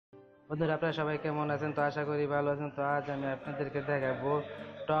বন্ধুরা আপনারা সবাই কেমন আছেন? তো আশা করি ভালো আছেন। তো আজ আমি আপনাদেরকে দেখাবো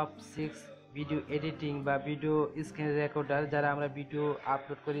টপ 6 ভিডিও এডিটিং বা ভিডিও স্ক্রিন রেকর্ডার, যারা আমরা ভিডিও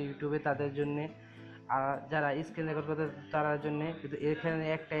আপলোড করি ইউটিউবে তাদের জন্য, আর যারা স্ক্রিন রেকর্ড করতে তার জন্য। কিন্তু এখানে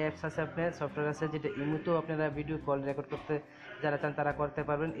একটা অ্যাপস আছে, আপনার সফটওয়্যার আছে, যেটা ইমুতেও আপনারা ভিডিও কল রেকর্ড করতে যারা চান তারা করতে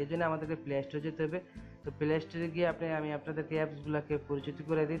পারবেন। এই জন্য আমাদেরকে প্লে স্টোরে যেতে হবে। তো প্লে স্টোরে গিয়ে আমি আপনাদেরকে অ্যাপসগুলোকে পরিচিত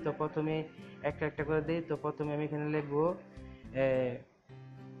করে দিই। তো প্রথমে একটা একটা করে দিই। তো প্রথমে আমি এখানে লিখবো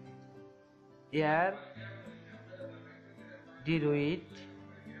এয়ার ডিরুইট,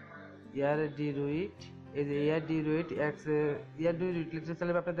 এই যে এয়ার ডিরুইট লিখতে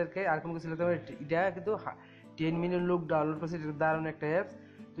চাইলে আপনাদেরকে আর কোনো কিছু লিখতে হবে। এটা কিন্তু 10 মিলিয়ন লোক ডাউনলোড করছে, এটা দারুণ একটা অ্যাপস।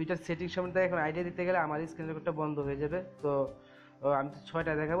 তো এটার সেটিং সম্বন্ধে এখন আইডিয়া দিতে গেলে আমার স্ক্রিন রেকর্ডটা বন্ধ হয়ে যাবে। তো আমি তো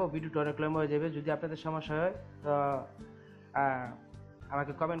 6টা দেখাবো, ভিডিওটা অনেক লম্বা হয়ে যাবে। যদি আপনাদের সমস্যা হয় তো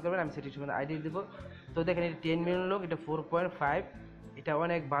আমাকে কমেন্ট করবেন, আমি সেটিং সম্বন্ধে আইডিয়া দেবো। তো দেখেন এটা 10 মিলিয়ন লোক, এটা 4.5, এটা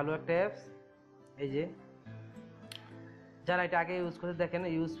অনেক ভালো একটা অ্যাপস। এই যে যারা এটা আগে ইউজ করতে দেখেন,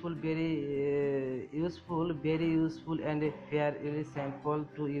 very useful and fair really sample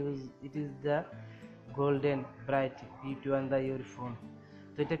to use. It is the golden bright beauty on the your phone.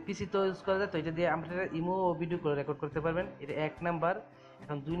 তো এটা পিসি তো ইউজ করা যায়। তো এটা দিয়ে আমরা ইমো ও ভিডিও করে রেকর্ড করতে পারবেন। এটা 1 নাম্বার।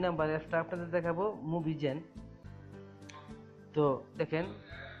 এখন 2 নাম্বার অ্যাপটা আপনাদের দেখাবো, মুভিজেন। তো দেখেন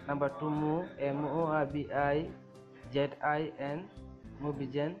নাম্বার 2 MOBIZIN,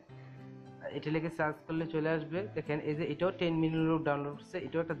 মুভিজেন। এটা লিখে সার্চ করলে চলে আসবে। দেখেন এই যে এটাও 10 মিলিয়ন লোক ডাউনলোড করছে।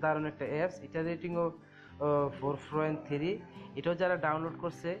 এটাও একটা দারুণ একটা অ্যাপস। এটা রেটিংও 4.3। এটাও যারা ডাউনলোড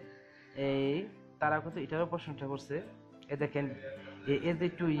করছে এই তারা কিন্তু এটারও প্রশংসা করছে। এ দেখেন এজি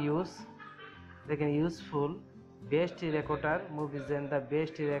টু ইউজ, দেখেন useful, best recorder, মুভিজেন the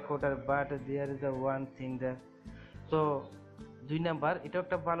best recorder, but there is the one thing the. তো 2 নাম্বার, এটাও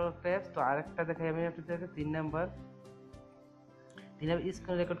একটা ভালো একটা অ্যাপস। তো আরেকটা দেখাই আমি আপনাদেরকে, 3 নাম্বার।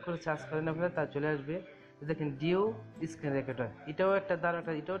 স্ক্রিন রেকর্ড করে সার্চ করেন আপনারা, তা চলে আসবে। দেখেন ডিও স্ক্রিন রেকর্ডার, এটাও একটা দারুণ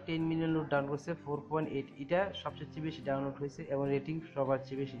একটা, এটাও 10 মিলিয়ন লোড ডাউনলোড করছে, 4.8। এটা সবচেয়ে বেশি ডাউনলোড হয়েছে এবং রেটিং সবার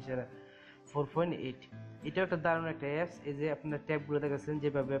চেয়ে বেশি, সেরা 4.8। এটাও একটা দারুণ একটা অ্যাপস। এই যে আপনারা ট্যাবগুলো দেখাচ্ছেন,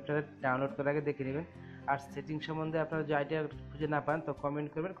 যেভাবে আপনারা ডাউনলোড করার আগে দেখে নেবেন। আর সেটিং সম্বন্ধে আপনারা যদি আইডিয়া খুঁজে না পান তো কমেন্ট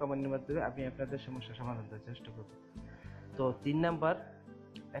করবেন, কমেন্টের মাধ্যমে আমি আপনাদের সমস্যার সমাধান দেওয়ার চেষ্টা করব। তো 3 নাম্বার।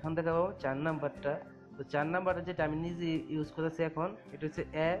 এখন দেখাবো 4 নাম্বারটা। তো 4 নাম্বারটা যেটা আমি নিজে ইউজ করেছি এখন, এটা হচ্ছে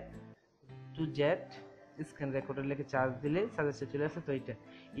A to Z screen recorder. লিখে চার্জ দিলে সাজেস্টে চলে আসে। তো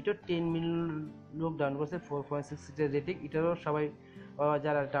এটাও 10 মিলিয়ন লোক ডাউনলোড করছে, 4.6 রেটিং। এটারও সবাই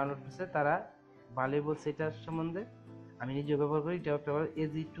যারা ডাউনলোড করছে তারা ভালোই বলছে এটার সম্বন্ধে। আমি নিজেও ব্যবহার করি। এটাও একটা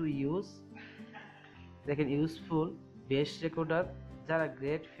ইজি টু ইউজ, দেখেন ইউজফুল, বেস্ট রেকর্ডার, যারা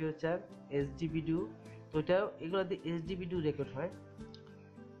গ্রেট ফিউচার, এইচডি ভিডিও। তো এটাও এগুলো দিয়ে এইচডি ভিডিও রেকর্ড হয়।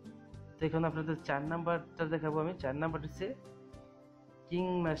 তো এখন আপনাদের 4 নাম্বারটা দেখাবো আমি। 4 নাম্বারটা হচ্ছে কিং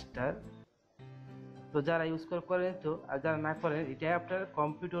মাস্টার। তো যারা ইউজ করেন তো, আর যারা না করেন এটা আপনার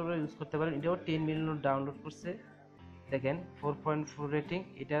কম্পিউটারে ইউজ করতে পারেন। এটাও 10 মিলিয়ন ডাউনলোড করছে। দেখেন 4.4 রেটিং।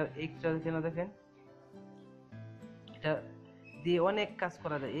 এটার একটা দেখেন, এটা দিয়ে অনেক কাজ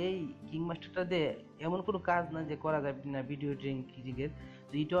করা যায়। এই কিং মাস্টারটা দিয়ে এমন কোনো কাজ না যে করা যায় না ভিডিও এডিটিং এর।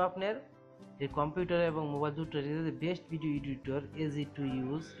 তো এটাও আপনার এই কম্পিউটার এবং মোবাইল দুটো best video editor, easy to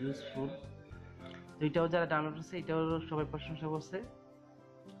useful. তো এটাও যারা ডাউনলোড করছে এটাও সবাই প্রশংসা করছে।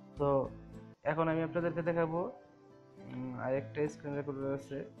 তো এখন আমি আপনাদেরকে দেখাবো আরেকটা স্ক্রিন রেকর্ডার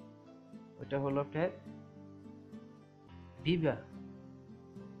আছে, ওটা হলো আপনার ভিভা।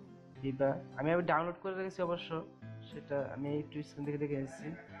 আমি ডাউনলোড করে রেখেছি অবশ্য, সেটা আমি একটু স্ক্রিন থেকে দেখে এসেছি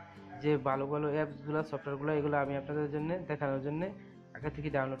যে ভালো ভালো অ্যাপসগুলো, সফটওয়্যারগুলো, এগুলো আমি আপনাদের জন্য দেখানোর জন্য আগে থেকে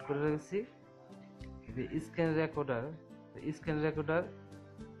ডাউনলোড করে রেখেছি। Screen recorder, screen recorder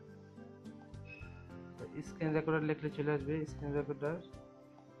screen recorder লিখলে চলে আসবে। স্ক্রিন রেকর্ডার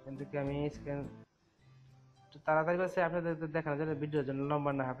এখান থেকে আমি স্ক্রিন তাড়াতাড়ি পাচ্ছে আপনাদের দেখানোর জন্য, ভিডিওর জন্য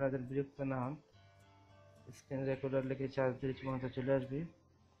লম্বা না, আপনাদের বিরক্ত না হন। স্ক্রিন রেকর্ডার লিখে চার্জ দিলে চলে আসবে।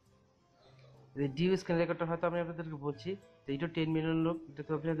 ডিউ স্ক্রিন রেকর্ডার হয়তো আমি আপনাদেরকে বলছি। তো এটা 10 মিলিয়ন লোক, এটা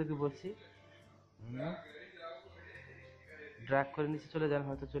তো আপনাদেরকে বলছি। ড্র্যাগ করে নিচে চলে যান,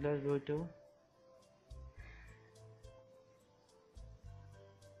 হয়তো চলে আসবে ওইটাও।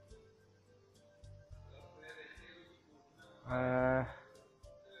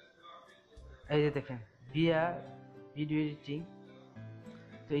 এই যে দেখেন ভিয়া ভিডিও এডিটিং।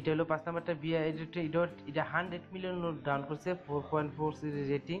 তো এটা হলো 5 নাম্বারটা, ভিয়া এডিটিং। এটা 100 মিলিয়ন লোক ডাউন করছে, 4.4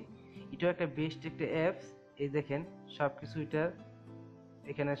 রেটিং। এটাও একটা বেস্ট একটা অ্যাপস। এই দেখেন সবকিছু এটা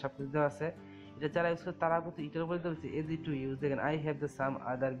এখানে সবকিছু দেওয়া আছে। এটা যারা ইউজ করে তারা কিন্তু এটার উপরে দিচ্ছে easy to use। দেখেন I have the some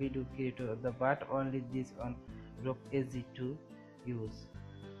other video creator the but only this on rock easy to use।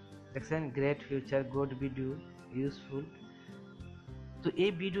 দেখছেন great future, good video, useful. তো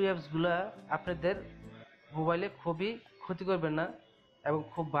এই ভিডিও অ্যাপসগুলা আপনাদের মোবাইলে খুবই ক্ষতি করবে না এবং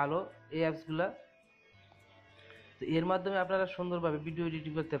খুব ভালো এই অ্যাপসগুলা। তো এর মাধ্যমে আপনারা সুন্দরভাবে ভিডিও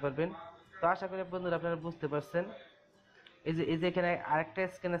এডিটিং করতে পারবেন। তো আশা করি বন্ধুরা আপনারা বুঝতে পারছেন। এই যে এখানে আরেকটা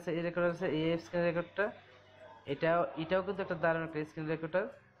স্ক্রিন আছে, এই রেকর্ডার আছে, এই স্ক্রিন রেকর্ডটা এটাও কিন্তু একটা দারুণ একটা স্ক্রিন রেকর্ডার।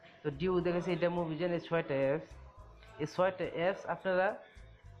 তো ডিউ দেখেছি এটা মুভিজেন, এই 6টা অ্যাপস, এই 6টা অ্যাপস আপনারা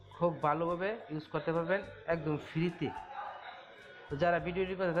খুব ভালোভাবে ইউজ করতে পারবেন একদম ফ্রিতে। তো যারা ভিডিও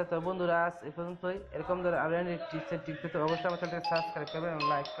এডিট করতে চান তো বন্ধুরা আজ এ পর্যন্তই। এরকম ধরে আরও টিপস পেতে অবশ্যই আমার চ্যানেলটাকে সাবস্ক্রাইব করবেন এবং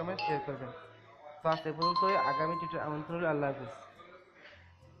লাইক কমেন্ট শেয়ার করবেন। তো আজ এ পর্যন্তই, আগামী টিউটোরিয়াল আমন্ত্রণ রইল। আল্লাহ হাফিজ।